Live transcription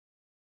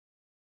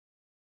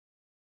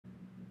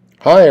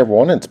Hi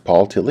everyone, it's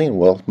Paul Tilley and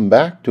welcome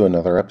back to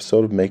another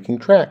episode of Making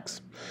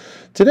Tracks.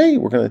 Today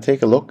we're going to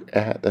take a look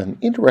at an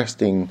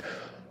interesting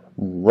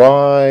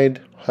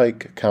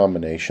ride-hike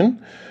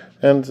combination,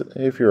 and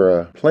if you're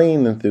a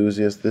plane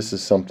enthusiast, this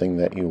is something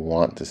that you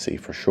want to see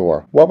for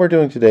sure. What we're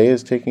doing today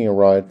is taking a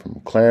ride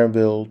from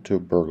Clarenville to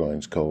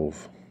Burgoyne's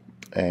Cove,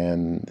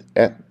 and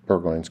at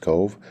Burgoyne's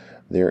Cove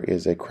there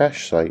is a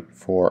crash site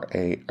for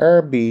a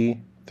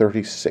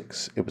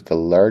RB36. It was the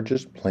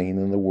largest plane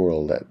in the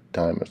world at the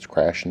time it was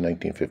crashed in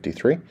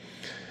 1953.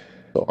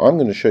 So I'm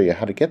going to show you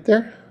how to get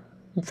there.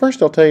 And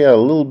first I'll tell you a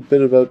little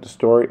bit about the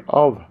story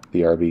of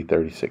the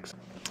RB36.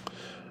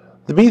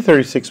 The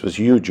B36 was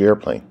a huge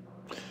airplane.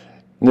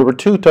 And there were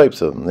two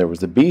types of them. There was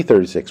the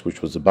B36,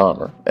 which was a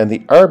bomber, and the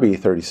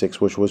RB36,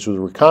 which was a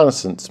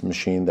reconnaissance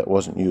machine that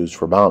wasn't used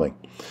for bombing.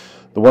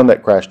 The one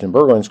that crashed in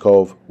Burgoyne's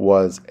Cove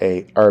was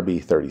a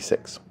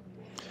RB36.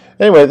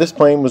 Anyway, this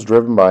plane was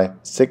driven by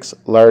 6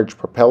 large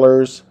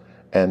propellers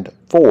and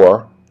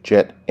 4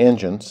 jet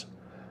engines,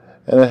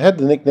 and it had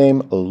the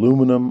nickname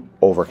Aluminum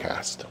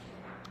Overcast.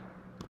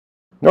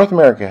 North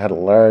America had a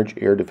large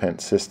air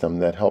defense system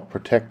that helped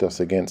protect us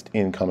against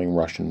incoming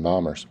Russian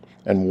bombers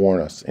and warn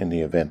us in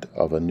the event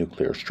of a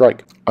nuclear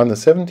strike. On the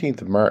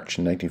 17th of March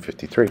in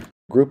 1953,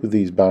 a group of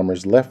these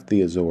bombers left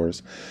the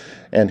Azores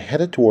and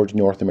headed towards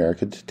North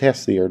America to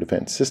test the air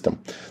defense system.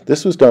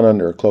 This was done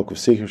under a cloak of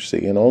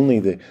secrecy, and only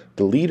the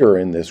leader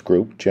in this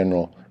group,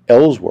 General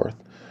Ellsworth,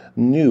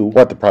 knew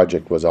what the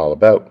project was all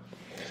about.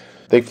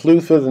 They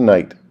flew through the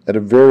night at a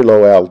very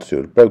low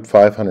altitude, about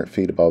 500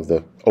 feet above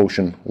the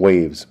ocean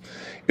waves.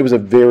 It was a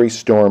very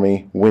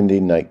stormy, windy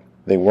night.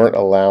 They weren't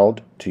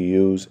allowed to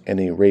use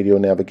any radio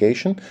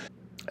navigation,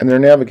 and their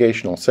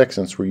navigational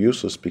sextants were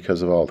useless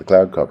because of all the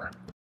cloud cover.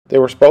 They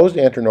were supposed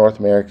to enter North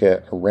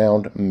America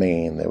around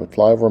Maine. They would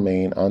fly over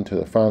Maine onto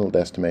their final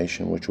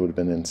destination, which would have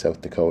been in South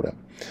Dakota.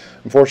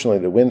 Unfortunately,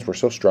 the winds were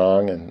so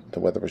strong and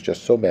the weather was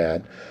just so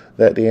bad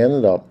that they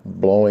ended up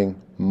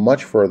blowing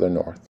much further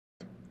north,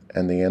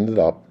 and they ended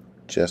up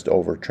just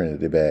over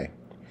Trinity Bay.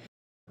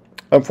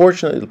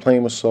 Unfortunately, the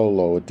plane was so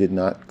low it did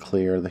not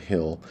clear the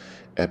hill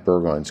at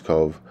Burgoyne's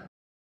Cove.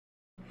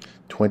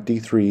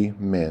 23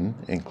 men,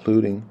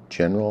 including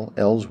General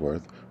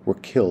Ellsworth, were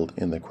killed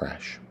in the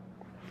crash.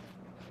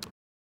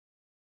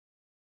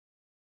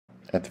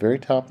 At the very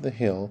top of the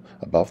hill,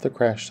 above the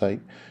crash site,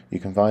 you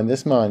can find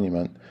this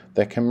monument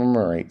that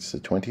commemorates the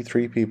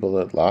 23 people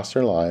that lost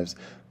their lives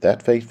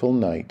that fateful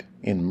night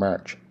in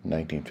March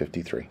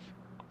 1953.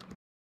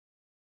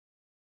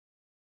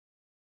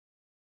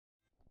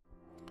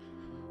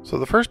 So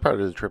the first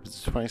part of the trip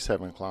is a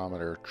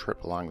 27-kilometer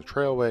trip along the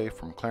trailway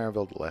from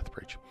Clarenville to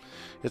Lethbridge.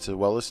 It's a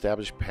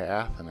well-established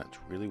path and it's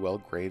really well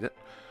graded.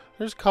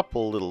 There's a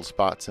couple little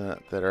spots in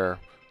it that are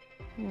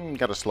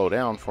got to slow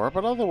down for,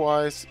 but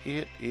otherwise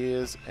it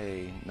is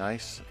a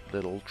nice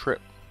little trip.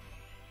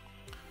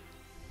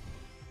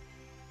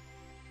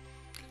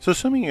 So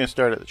assuming you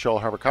start at the Shoal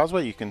Harbor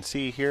Causeway, you can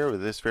see here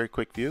with this very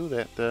quick view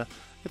that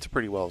it's a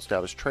pretty well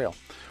established trail.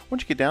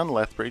 Once you get down to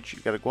Lethbridge,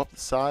 you've got to go up the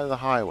side of the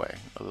highway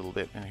a little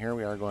bit, and here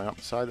we are going up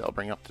the side. That'll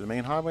bring you up to the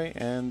main highway,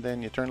 and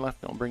then you turn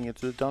left and it'll bring you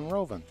to the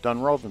Dunrovin.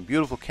 Dunrovin,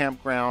 beautiful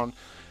campground,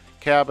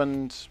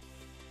 cabins,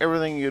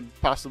 everything you'd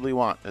possibly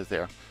want is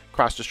there.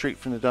 Across the street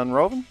from the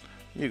Dunrovin,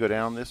 you go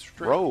down this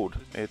road.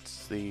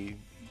 It's the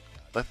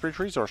Lethbridge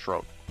Resource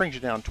Road. Brings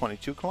you down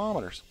 22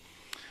 kilometers.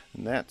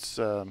 And that's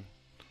a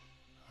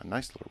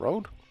nice little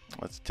road.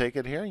 Let's take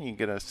it here and you can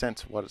get a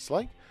sense of what it's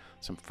like.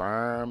 Some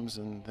farms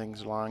and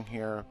things along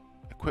here.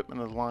 Equipment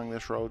along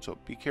this road, so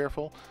be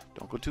careful.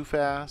 Don't go too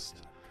fast.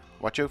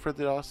 Watch out for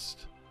the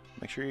dust.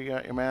 Make sure you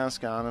got your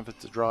mask on if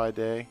it's a dry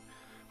day.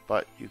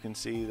 But you can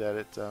see that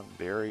it's a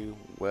very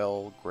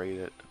well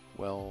graded,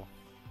 well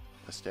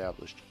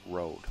established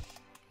road.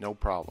 No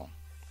problem.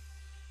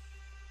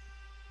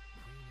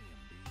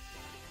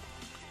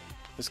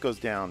 This goes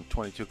down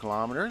 22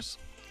 kilometers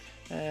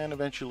and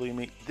eventually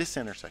meet this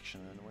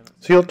intersection.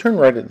 So you'll turn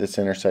right at this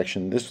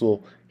intersection. This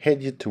will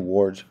head you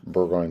towards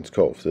Burgoyne's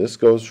Cove. So this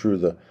goes through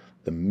the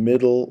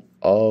middle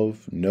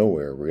of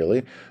nowhere,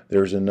 really.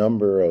 There's a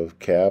number of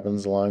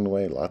cabins along the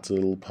way, lots of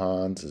little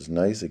ponds. It's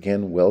nice,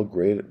 again, well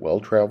graded,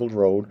 well traveled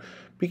road.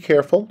 Be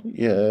careful.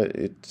 Yeah,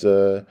 it's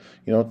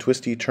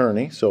twisty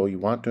turny, so you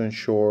want to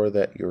ensure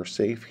that you're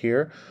safe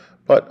here.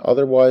 But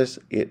otherwise,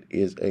 it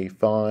is a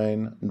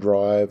fine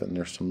drive, and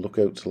there's some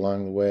lookouts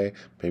along the way,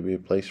 maybe a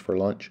place for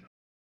lunch.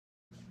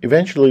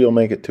 Eventually, you'll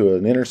make it to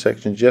an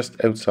intersection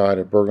just outside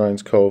of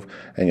Burgoyne's Cove,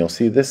 and you'll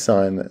see this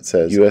sign that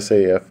says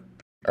USAF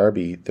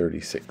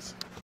RB36.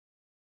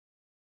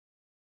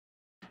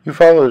 You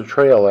follow the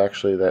trail,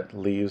 actually, that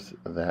leaves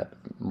that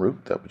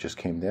route that we just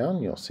came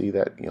down. You'll see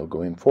that you'll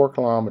go in 4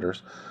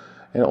 kilometers,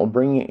 and it will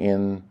bring you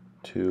in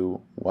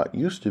to what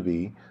used to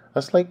be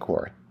a slate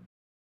quarry.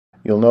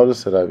 You'll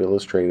notice that I've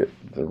illustrated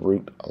the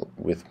route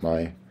with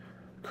my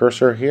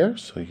cursor here,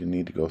 so you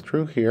need to go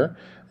through here,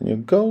 and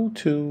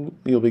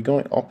you'll be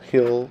going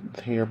uphill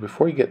here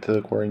before you get to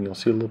the quarry, and you'll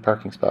see a little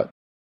parking spot.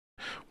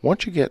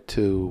 Once you get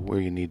to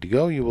where you need to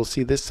go, you will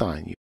see this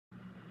sign.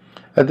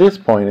 At this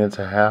point, it's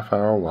a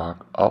half-hour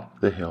walk up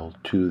the hill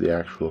to the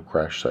actual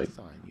crash site.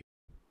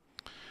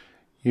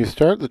 You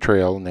start the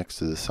trail next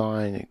to the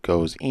sign. It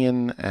goes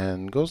in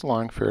and goes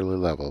along fairly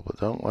level, but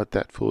don't let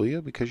that fool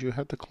you because you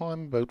have to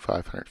climb about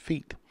 500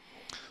 feet.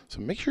 So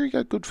make sure you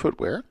got good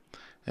footwear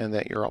and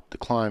that you're up to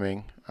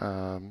climbing,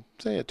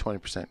 say at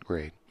 20%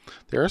 grade.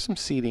 There are some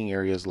seating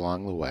areas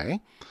along the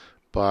way,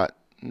 but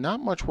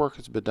not much work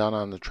has been done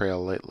on the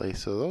trail lately,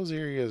 so those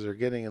areas are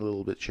getting a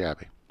little bit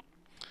shabby.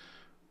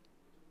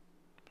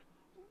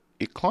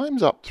 It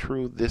climbs up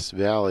through this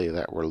valley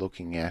that we're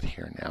looking at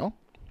here now.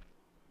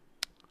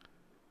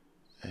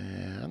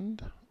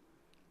 And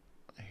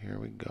here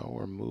we go.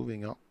 We're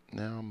moving up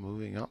now,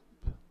 moving up.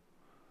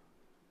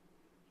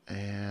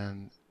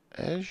 And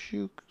as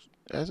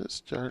it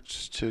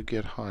starts to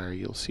get higher,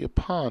 you'll see a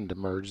pond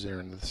emerge there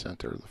in the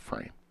center of the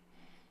frame.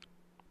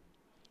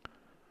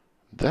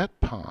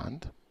 That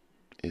pond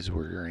is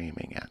where you're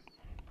aiming at.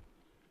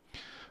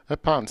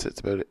 That pond sits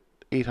about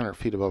 800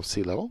 feet above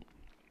sea level,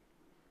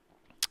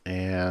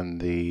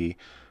 and the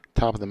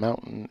top of the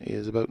mountain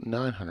is about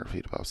 900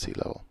 feet above sea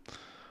level.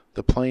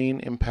 The plane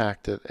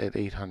impacted at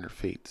 800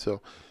 feet.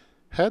 So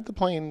had the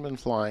plane been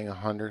flying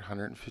 100,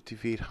 150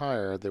 feet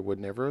higher, there would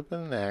never have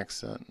been an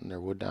accident and there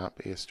would not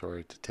be a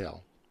story to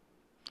tell.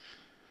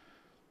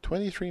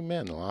 23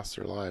 men lost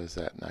their lives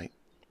that night,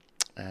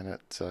 and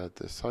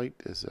the site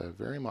is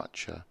very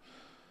much a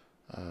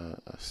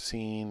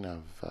scene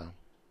of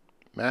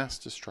mass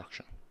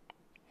destruction.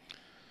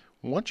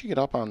 Once you get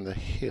up on the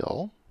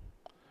hill,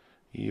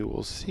 you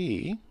will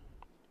see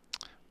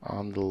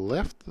on the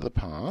left of the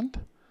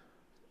pond,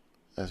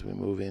 as we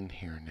move in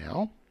here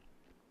now,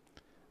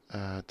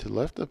 to the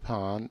left of the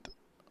pond,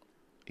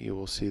 you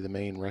will see the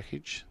main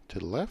wreckage to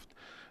the left,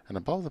 and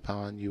above the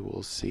pond you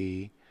will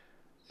see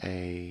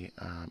a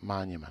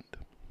monument.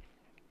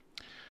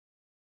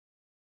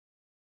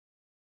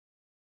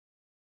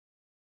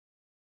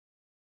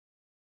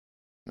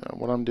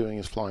 What I'm doing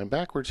is flying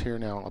backwards here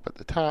now up at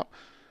the top,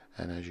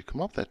 and as you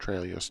come up that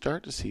trail you'll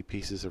start to see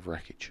pieces of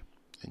wreckage.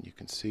 And you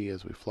can see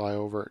as we fly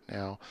over it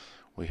now,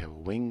 we have a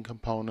wing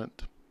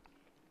component,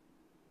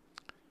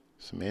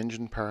 some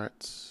engine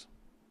parts,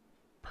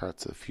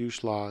 parts of the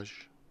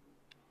fuselage.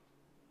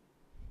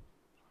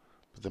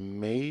 But the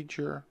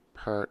major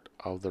part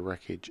of the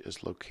wreckage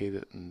is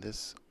located in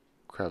this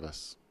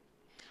crevice.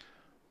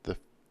 The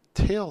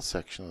tail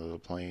section of the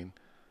plane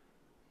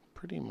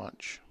pretty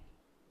much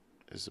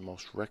is the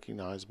most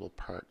recognizable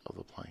part of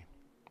the plane.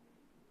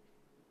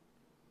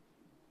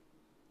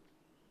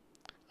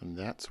 And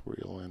that's where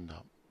you'll end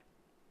up.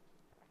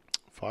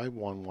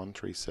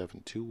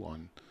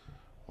 5113721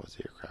 was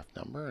the aircraft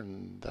number,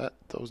 and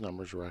those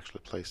numbers were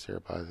actually placed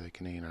there by the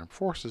Canadian Armed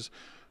Forces,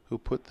 who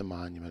put the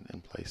monument in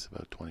place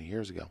about 20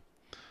 years ago.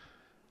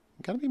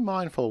 You've got to be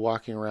mindful of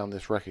walking around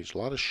this wreckage. A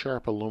lot of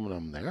sharp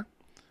aluminum there,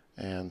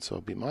 and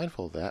so be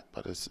mindful of that.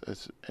 But as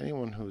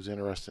anyone who's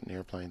interested in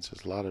airplanes,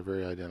 there's a lot of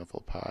very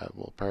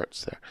identifiable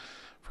parts there.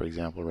 For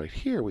example, right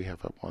here we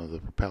have one of the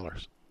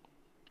propellers.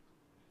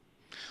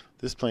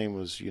 This plane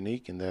was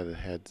unique in that it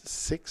had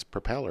 6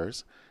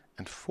 propellers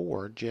and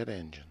 4 jet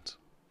engines.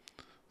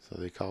 So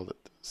they called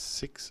it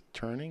 6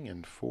 turning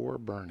and 4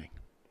 burning.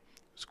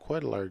 It was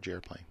quite a large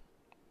airplane.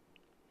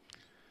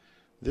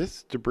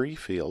 This debris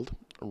field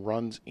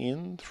runs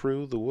in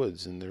through the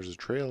woods, and there's a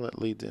trail that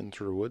leads in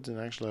through the woods, and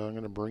actually I'm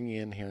going to bring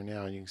you in here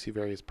now, and you can see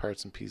various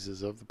parts and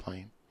pieces of the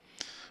plane.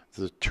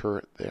 There's a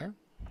turret there.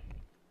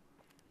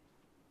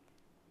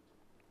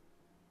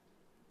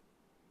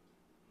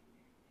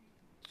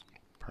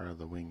 Part of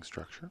the wing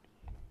structure.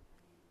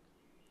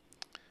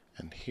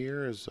 And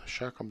here is a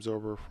shock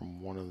absorber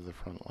from one of the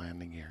front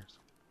landing gears,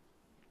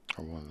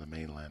 or one of the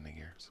main landing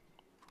gears.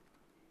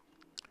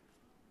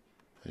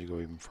 As you go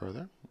even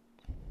further,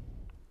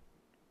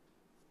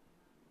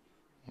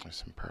 there's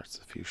some parts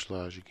of the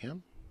fuselage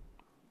again.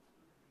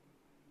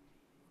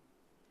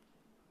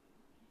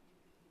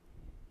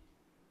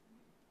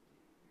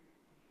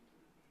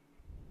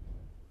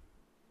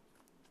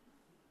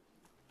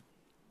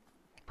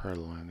 Part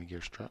of the landing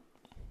gear strut.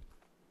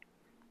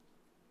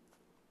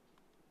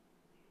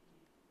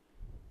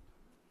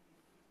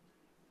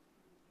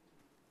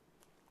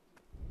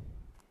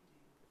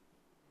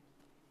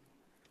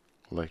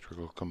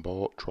 Electrical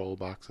control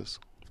boxes.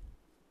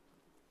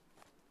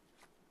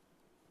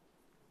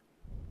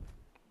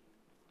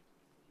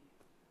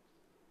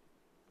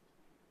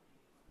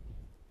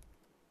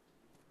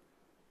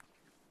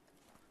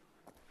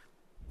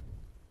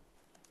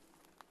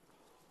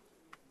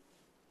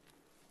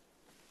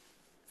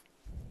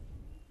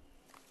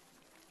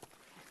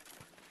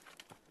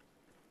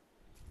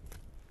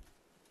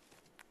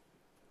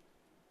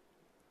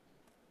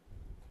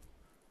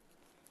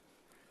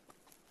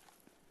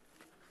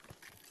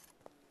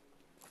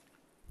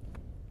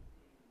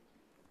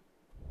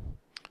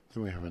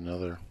 Then we have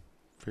another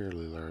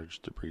fairly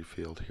large debris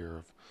field here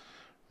of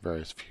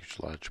various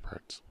fuselage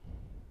parts.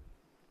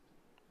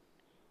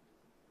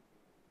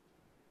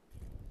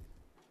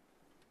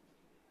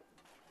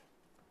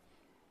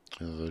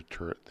 Another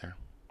turret there.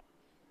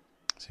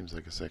 Seems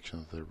like a section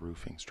of the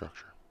roofing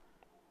structure.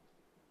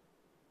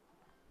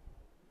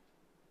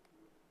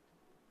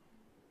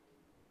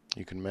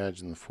 You can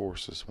imagine the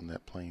forces when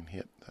that plane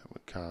hit that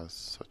would cause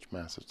such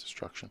massive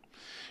destruction.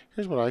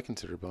 Here's what I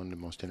consider one of the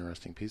most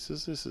interesting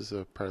pieces. This is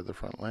a part of the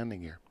front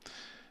landing gear,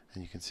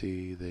 and you can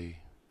see the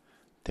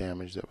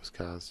damage that was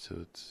caused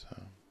to its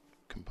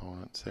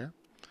components there,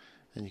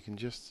 and you can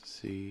just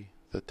see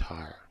the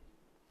tire.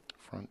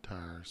 Front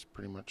tire is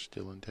pretty much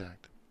still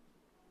intact.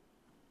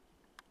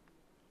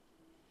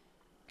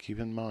 Keep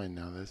in mind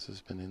now, this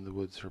has been in the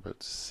woods for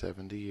about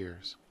 70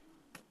 years.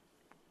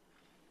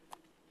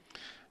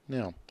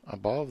 Now,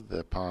 above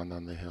the pond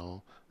on the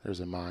hill,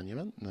 there's a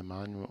monument, and the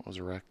monument was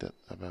erected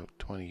about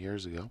 20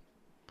 years ago,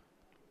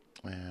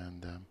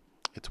 and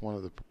it's one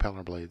of the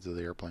propeller blades of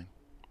the airplane.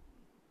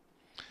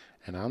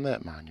 And on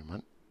that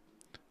monument,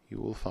 you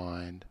will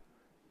find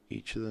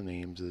each of the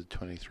names of the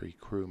 23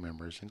 crew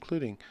members,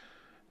 including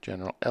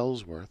General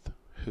Ellsworth,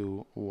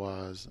 who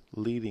was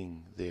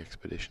leading the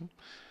expedition.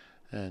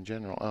 And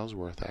General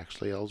Ellsworth,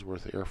 actually,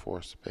 Ellsworth Air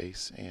Force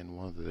Base in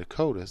one of the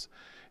Dakotas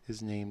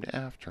is named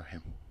after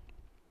him.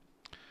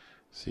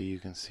 So you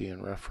can see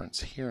in reference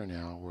here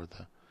now where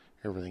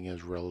everything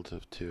is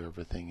relative to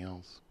everything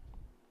else.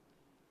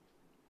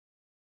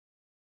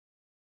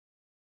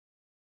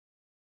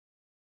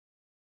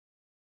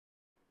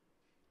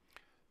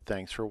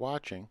 Thanks for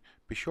watching.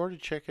 Be sure to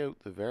check out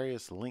the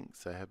various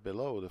links I have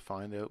below to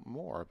find out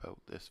more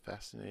about this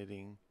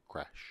fascinating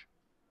crash.